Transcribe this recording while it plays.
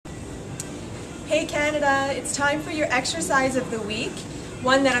Hey Canada, it's time for your exercise of the week,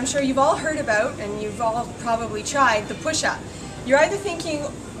 one that I'm sure you've all heard about and you've all probably tried, the push-up. You're either thinking,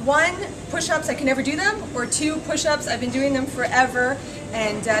 one, push-ups, I can never do them, or two, push-ups, I've been doing them forever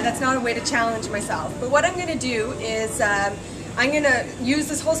and that's not a way to challenge myself. But what I'm going to do is I'm going to use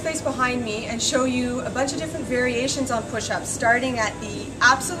this whole space behind me and show you a bunch of different variations on push-ups, starting at the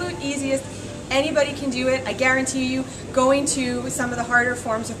absolute easiest. Anybody can do it, I guarantee you, going to some of the harder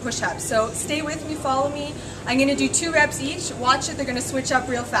forms of push-ups. So stay with me, follow me. I'm going to do 2 reps each. Watch it, they're going to switch up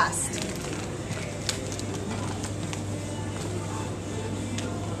real fast.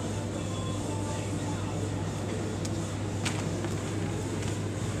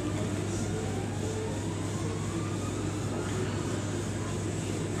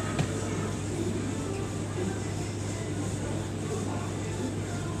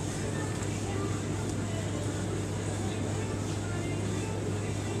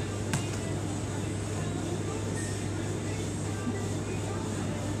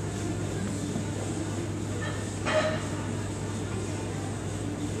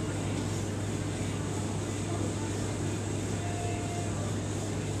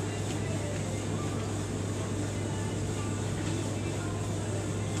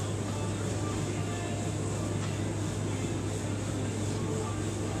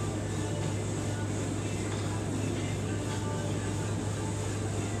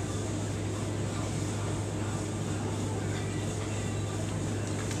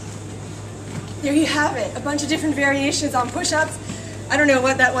 There you have it, a bunch of different variations on push-ups. I don't know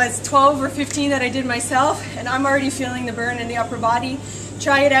what that was, 12 or 15 that I did myself, and I'm already feeling the burn in the upper body.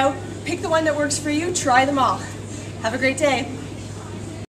 Try it out, pick the one that works for you, try them all. Have a great day.